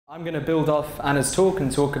I'm going to build off Anna's talk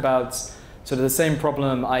and talk about sort of the same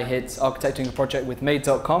problem I hit architecting a project with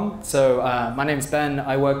Made.com. So my name's Ben.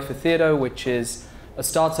 I work for Theodo, which is a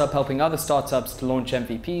startup helping other startups to launch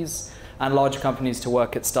MVPs and larger companies to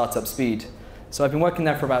work at startup speed. So I've been working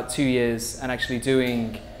there for about 2 years and actually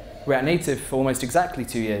doing React Native for almost exactly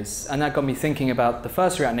 2 years. And that got me thinking about the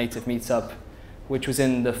first React Native meetup, which was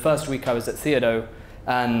in the first week I was at Theodo,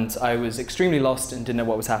 and I was extremely lost and didn't know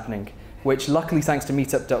what was happening. Which luckily, thanks to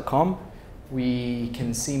meetup.com, we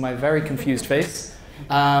can see my very confused face.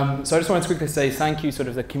 So I just wanted to quickly say thank you, sort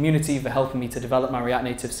of the community, for helping me to develop my React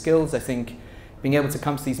Native skills. I think being able to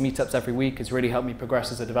come to these meetups every week has really helped me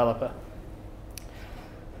progress as a developer.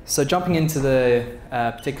 So jumping into the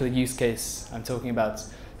particular use case I'm talking about.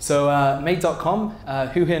 So Made.com,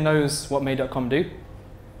 who here knows what Made.com do?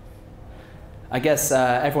 I guess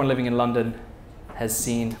everyone living in London has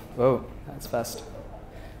seen, whoa, that's fast.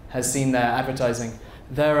 Has seen their advertising.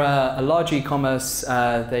 They're a large e-commerce.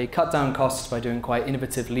 They cut down costs by doing quite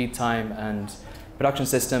innovative lead time and production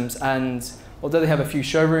systems. And although they have a few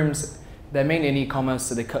showrooms, they're mainly in e-commerce,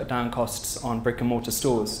 so they cut down costs on brick and mortar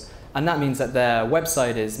stores. And that means that their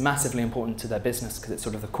website is massively important to their business because it's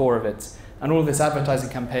sort of the core of it. And all of this advertising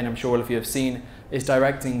campaign, I'm sure all of you have seen, is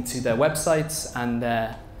directing to their websites and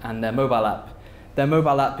their mobile app. Their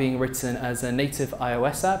mobile app being written as a native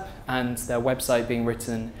iOS app, and their website being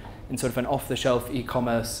written in sort of an off-the-shelf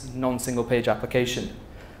e-commerce, non-single-page application.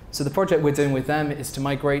 So the project we're doing with them is to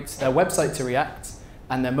migrate their website to React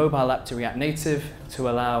and their mobile app to React Native to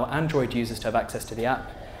allow Android users to have access to the app,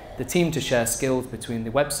 the team to share skills between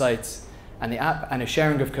the website and the app, and a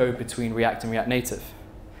sharing of code between React and React Native.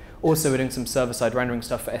 Also, we're doing some server-side rendering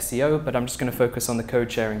stuff for SEO, but I'm just going to focus on the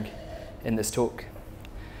code sharing in this talk.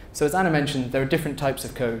 So as Anna mentioned, there are different types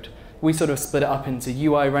of code. We sort of split it up into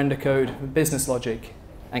UI render code, business logic,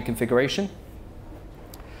 and configuration.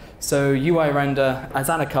 So UI render, as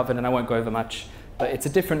Anna covered, and I won't go over much, but it's a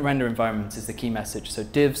different render environment is the key message. So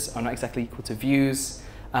divs are not exactly equal to views,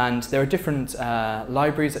 and there are different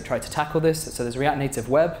libraries that try to tackle this. So there's React Native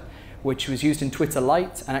Web, which was used in Twitter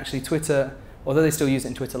Lite, and actually Twitter, although they still use it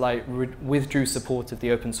in Twitter Lite, withdrew support of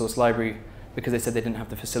the open source library because they said they didn't have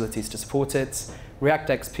the facilities to support it. React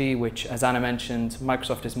XP, which, as Anna mentioned,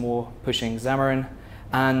 Microsoft is more pushing Xamarin.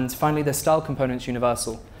 And finally, there's Style Components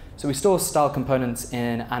Universal. So we store style components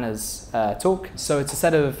in Anna's talk. So it's a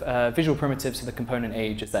set of visual primitives for the component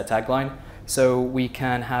age, is their tagline. So we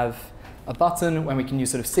can have a button when we can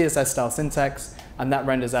use sort of CSS style syntax, and that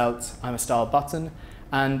renders out, I'm a style button.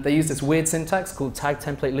 And they use this weird syntax called tag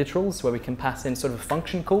template literals, where we can pass in sort of a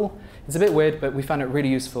function call. It's a bit weird, but we found it really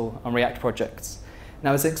useful on React projects.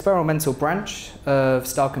 Now, it's an experimental branch of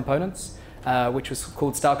style components, which was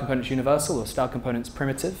called Style Components Universal or Style Components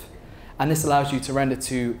Primitive. And this allows you to render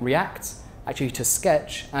to React, actually to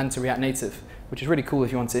Sketch, and to React Native, which is really cool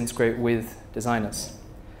if you want to integrate with designers.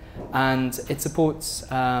 And it supports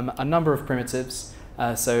a number of primitives.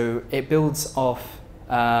 So it builds off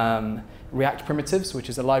React primitives, which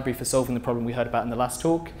is a library for solving the problem we heard about in the last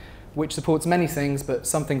talk, which supports many things, but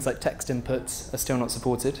some things like text inputs are still not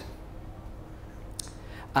supported.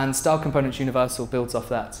 And Style Components Universal builds off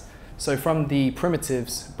that. So from the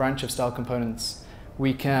primitives branch of Style Components,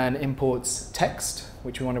 we can import text,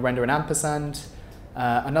 which we want to render an ampersand,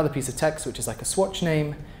 another piece of text, which is like a swatch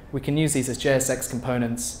name. We can use these as JSX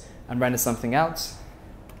components and render something out.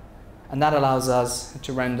 And that allows us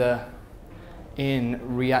to render in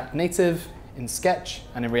React Native, in Sketch,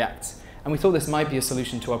 and in React. And we thought this might be a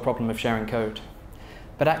solution to our problem of sharing code.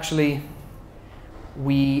 But actually,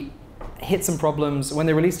 we hit some problems. When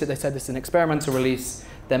they released it, they said this is an experimental release.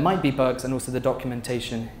 There might be bugs, and also the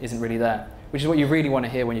documentation isn't really there, which is what you really want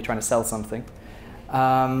to hear when you're trying to sell something.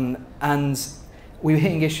 And we were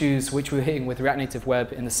hitting issues which we were hitting with React Native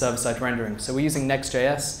Web in the server-side rendering. So we're using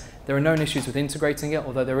Next.js. There are known issues with integrating it,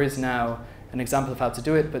 although there is now an example of how to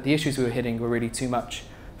do it, but the issues we were hitting were really too much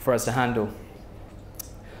for us to handle.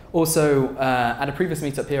 Also, at a previous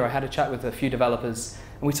meetup here, I had a chat with a few developers,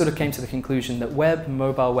 and we sort of came to the conclusion that web,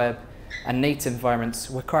 mobile web, and native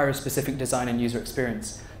environments require a specific design and user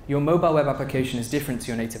experience. Your mobile web application is different to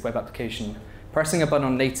your native web application. Pressing a button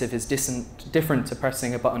on native is different to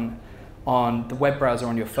pressing a button on the web browser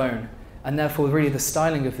on your phone, and therefore really the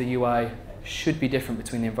styling of the UI should be different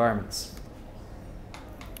between the environments.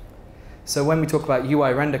 So when we talk about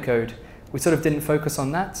UI render code, we sort of didn't focus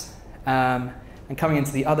on that. And coming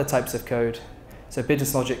into the other types of code, so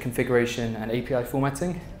business logic configuration and API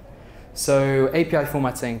formatting. So API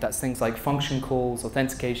formatting, that's things like function calls,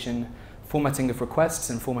 authentication, formatting of requests,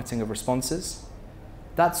 and formatting of responses.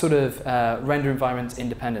 That sort of render environment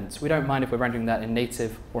independent. We don't mind if we're rendering that in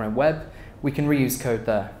native or in web. We can reuse code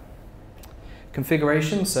there.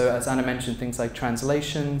 Configuration, so as Anna mentioned, things like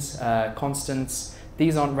translations, constants,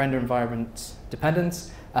 these aren't render environment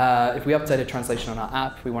dependent. If we update a translation on our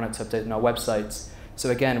app, we want it to update on our website. So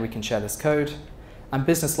again, we can share this code. And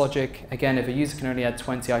business logic, again, if a user can only add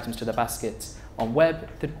 20 items to their basket on web,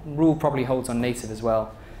 the rule probably holds on native as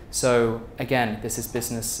well. So again, this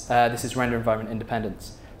is render environment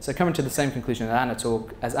independence. So coming to the same conclusion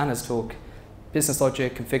as Anna's talk, business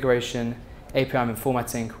logic, configuration, API and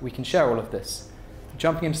formatting, we can share all of this.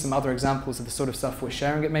 Jumping into some other examples of the sort of stuff we're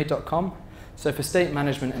sharing at made.com. So for state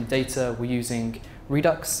management and data, we're using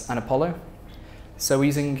Redux and Apollo. So we're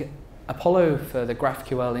using Apollo for the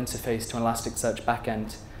GraphQL interface to an Elasticsearch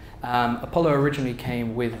backend. Apollo originally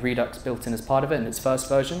came with Redux built in as part of it in its first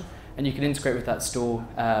version, and you could integrate with that store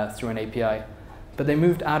through an API. But they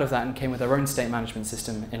moved out of that and came with their own state management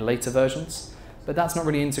system in later versions. But that's not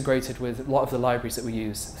really integrated with a lot of the libraries that we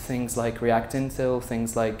use, things like React Intil,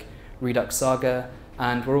 things like Redux Saga,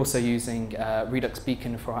 and we're also using Redux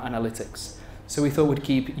Beacon for our analytics. So we thought we'd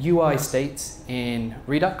keep UI state in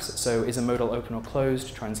Redux, so is a modal open or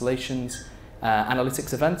closed, translations,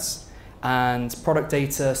 analytics events, and product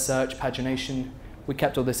data, search, pagination, we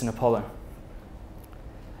kept all this in Apollo.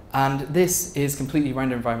 And this is completely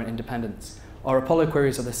render environment independent. Our Apollo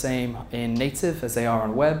queries are the same in native as they are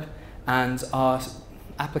on web, and our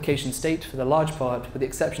application state, for the large part, with the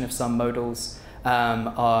exception of some modals,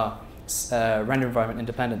 are render environment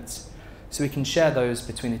independent. So we can share those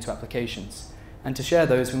between the two applications. And to share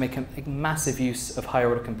those, we make a massive use of higher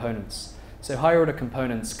order components. So higher order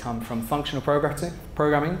components come from functional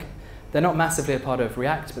programming. They're not massively a part of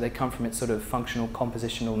React, but they come from its sort of functional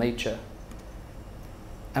compositional nature.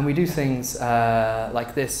 And we do things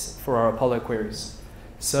like this for our Apollo queries.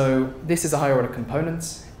 So this is a higher order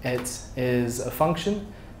component. It is a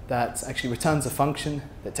function that actually returns a function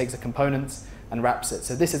that takes a component and wraps it.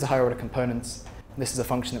 So this is a higher order component. This is a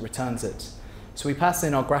function that returns it. So we pass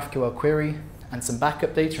in our GraphQL query and some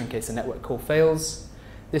backup data in case the network call fails.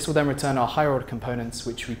 This will then return our higher order components,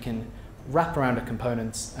 which we can wrap around a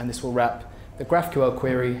component, and this will wrap the GraphQL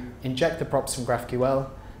query, inject the props from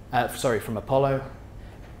from Apollo,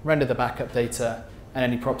 render the backup data, and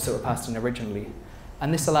any props that were passed in originally.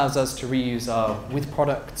 And this allows us to reuse our with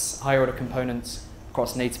products, higher order components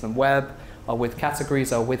across native and web, our with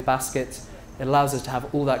categories, our with basket. It allows us to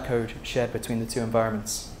have all that code shared between the two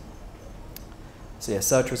environments. So yeah,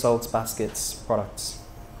 search results, baskets, products.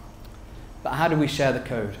 But how do we share the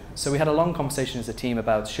code? So we had a long conversation as a team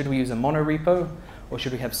about should we use a mono repo or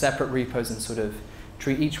should we have separate repos and sort of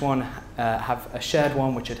treat each one, have a shared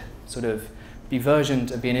one which would sort of be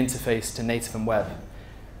versioned and be an interface to native and web.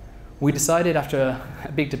 We decided after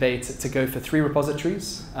a big debate to go for 3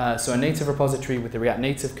 repositories. So a native repository with the React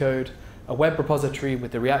Native code, a web repository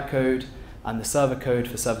with the React code and the server code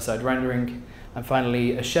for server-side rendering, and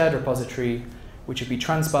finally a shared repository which would be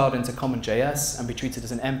transpiled into common.js and be treated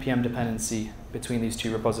as an npm dependency between these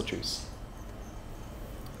 2 repositories.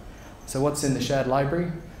 So what's in the shared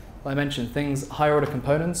library? Well, I mentioned things, higher order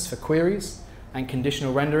components for queries and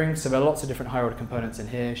conditional rendering. So there are lots of different higher order components in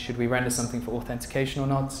here. Should we render something for authentication or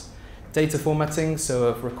not? Data formatting, so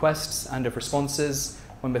of requests and of responses.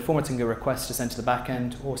 When we're formatting a request to send to the back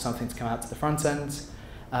end or something to come out to the front end.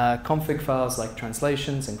 Config files like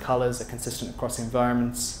translations and colors are consistent across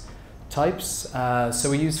environments. Types, so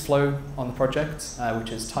we use Flow on the project,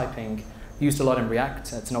 which is typing, used a lot in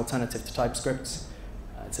React. It's an alternative to TypeScript.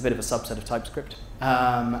 It's a bit of a subset of TypeScript.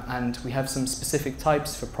 And we have some specific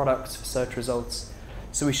types for products, for search results.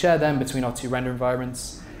 So we share them between our 2 render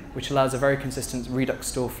environments, which allows a very consistent Redux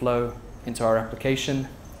store flow into our application.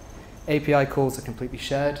 API calls are completely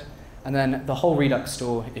shared. And then the whole Redux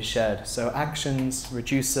store is shared. So actions,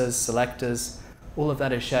 reducers, selectors, all of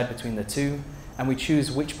that is shared between the 2. And we choose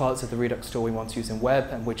which parts of the Redux store we want to use in web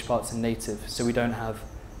and which parts in native, so we don't have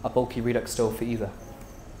a bulky Redux store for either.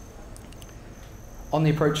 On the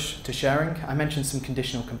approach to sharing, I mentioned some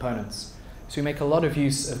conditional components. So we make a lot of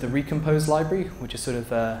use of the recompose library, which is sort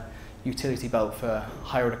of a utility belt for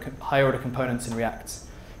higher order components in React.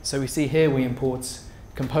 So we see here we import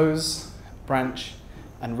compose, branch,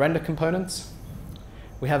 and render components.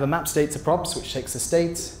 We have a map state to props, which takes the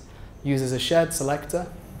state, uses a shared selector,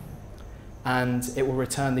 and it will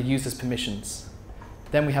return the user's permissions.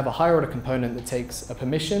 Then we have a higher order component that takes a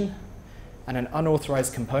permission and an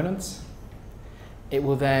unauthorized component. It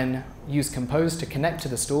will then use compose to connect to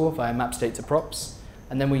the store via map state to props,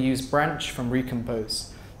 and then we use branch from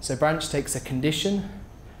recompose. So branch takes a condition,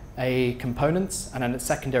 a component, and a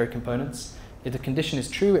secondary component. If the condition is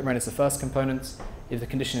true, it renders the first component. If the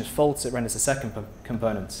condition is false, it renders the second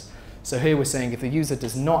component. So here we're saying if the user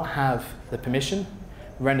does not have the permission,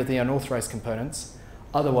 render the unauthorized components.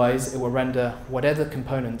 Otherwise, it will render whatever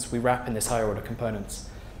components we wrap in this higher order components.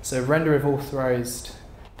 So render if authorized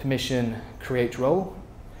permission create role.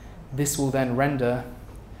 This will then render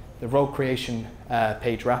the role creation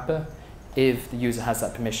page wrapper if the user has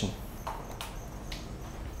that permission.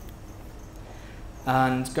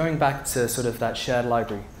 And going back to sort of that shared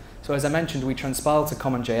library. So as I mentioned, we transpiled to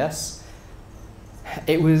CommonJS.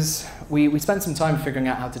 We spent some time figuring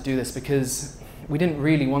out how to do this because we didn't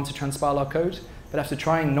really want to transpile our code, but after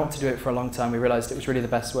trying not to do it for a long time, we realized it was really the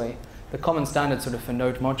best way. The common standard sort of for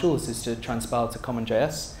node modules is to transpile to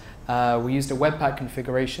CommonJS. We used a Webpack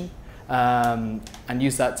configuration and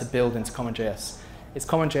used that to build into CommonJS. It's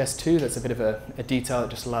CommonJS 2, that's a bit of a detail. It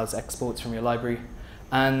just allows exports from your library.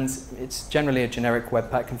 And it's generally a generic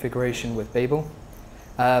Webpack configuration with Babel.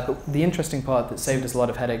 But the interesting part that saved us a lot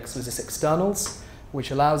of headaches was this externals,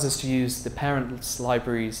 which allows us to use the parent's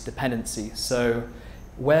library's dependency. So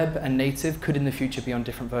web and native could in the future be on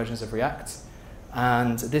different versions of React.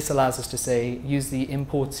 And this allows us to say, use the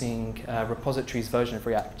importing repositories version of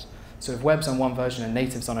React. So if web's on one version and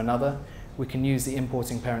native's on another, we can use the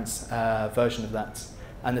importing parent's version of that.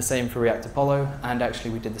 And the same for React Apollo, and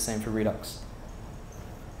actually we did the same for Redux.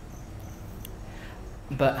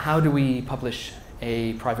 But how do we publish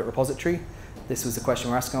a private repository? This was the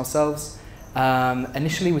question we're asking ourselves.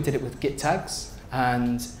 Initially, we did it with Git tags,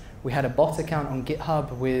 and we had a bot account on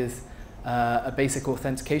GitHub with a basic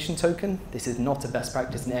authentication token. This is not a best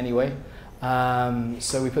practice in any way.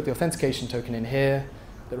 So we put the authentication token in here,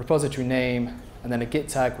 the repository name, and then a Git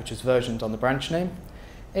tag, which is versioned on the branch name.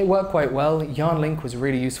 It worked quite well. Yarn link was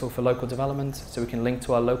really useful for local development, so we can link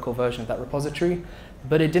to our local version of that repository.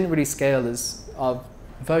 But it didn't really scale as our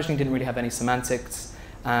versioning didn't really have any semantics,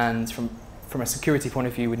 and from a security point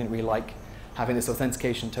of view, we didn't really like having this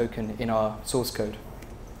authentication token in our source code.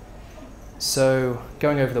 So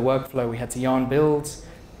going over the workflow, we had to yarn build,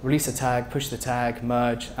 release a tag, push the tag,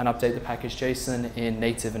 merge, and update the package JSON in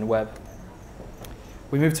native and web.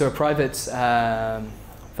 We moved to a private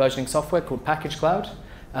versioning software called Package Cloud.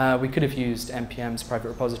 We could have used NPM's private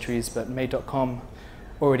repositories, but made.com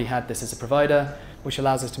already had this as a provider, which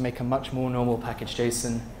allows us to make a much more normal package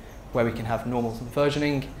JSON where we can have normal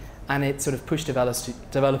versioning, and it sort of pushed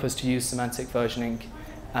developers to use semantic versioning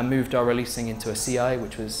and moved our releasing into a CI,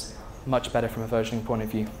 which was much better from a versioning point of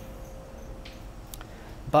view.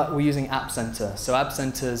 But we're using App Center. So App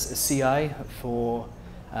Center's a CI for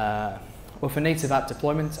native app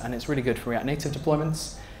deployment, and it's really good for React Native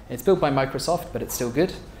deployments. It's built by Microsoft, but it's still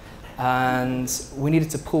good. And we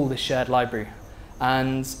needed to pull the shared library.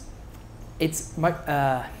 And it's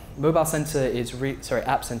Mobile Center is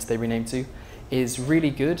App Center they renamed to is really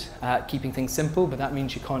good at keeping things simple, but that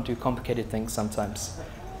means you can't do complicated things sometimes.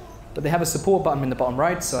 But they have a support button in the bottom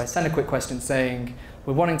right, so I send a quick question saying,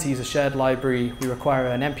 we're wanting to use a shared library, we require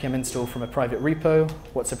an npm install from a private repo.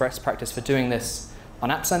 What's the best practice for doing this on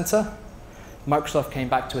App Center? Microsoft came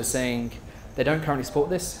back to us saying they don't currently support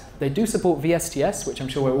this. They do support VSTS, which I'm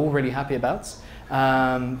sure we're all really happy about,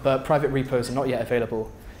 but private repos are not yet available.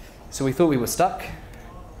 So we thought we were stuck,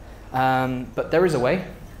 but there is a way,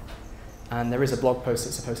 and there is a blog post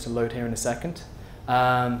that's supposed to load here in a second.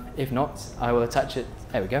 If not, I will attach it.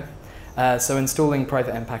 There we go. So installing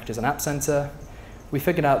private M packages on App Center, we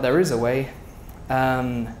figured out there is a way.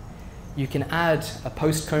 You can add a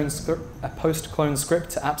post-clone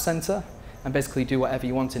script to App Center and basically do whatever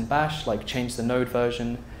you want in Bash, like change the node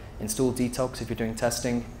version, install detox if you're doing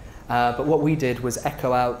testing. But what we did was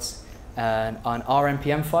echo out an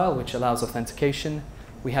RNPM file, which allows authentication.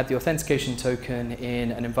 We had the authentication token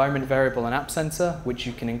in an environment variable in App Center, which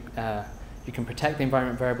you can protect the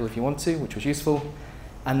environment variable if you want to, which was useful.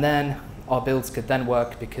 And then our builds could then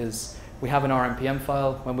work because we have an RNPM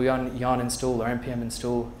file. When we yarn install or npm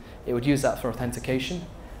install, it would use that for authentication,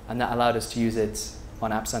 and that allowed us to use it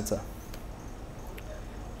on App Center.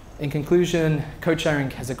 In conclusion, code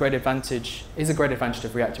sharing is a great advantage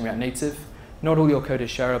of React and React Native. Not all your code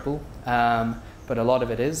is shareable, but a lot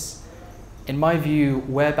of it is. In my view,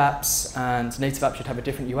 web apps and native apps should have a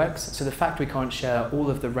different UX, so the fact we can't share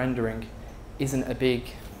all of the rendering isn't a big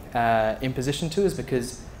imposition to us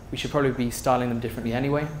because we should probably be styling them differently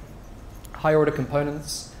anyway. Higher order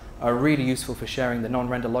components are really useful for sharing the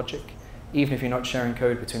non-render logic, even if you're not sharing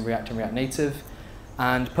code between React and React Native.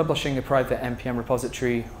 And publishing a private npm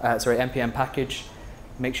repository, npm package,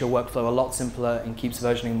 makes your workflow a lot simpler and keeps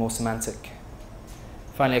versioning more semantic.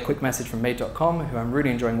 Finally, a quick message from made.com, who I'm really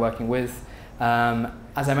enjoying working with.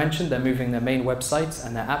 As I mentioned, they're moving their main website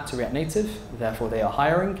and their app to React Native, therefore they are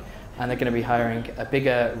hiring, and they're going to be hiring a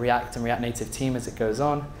bigger React and React Native team as it goes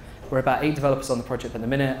on. We're about 8 developers on the project at the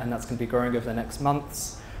minute, and that's going to be growing over the next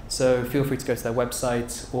months. So feel free to go to their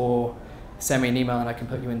website or send me an email and I can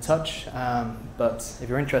put you in touch. But if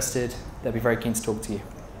you're interested, they'll be very keen to talk to you.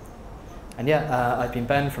 And yeah, I've been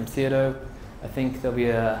Ben from Theodo. I think there'll be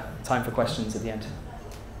a time for questions at the end.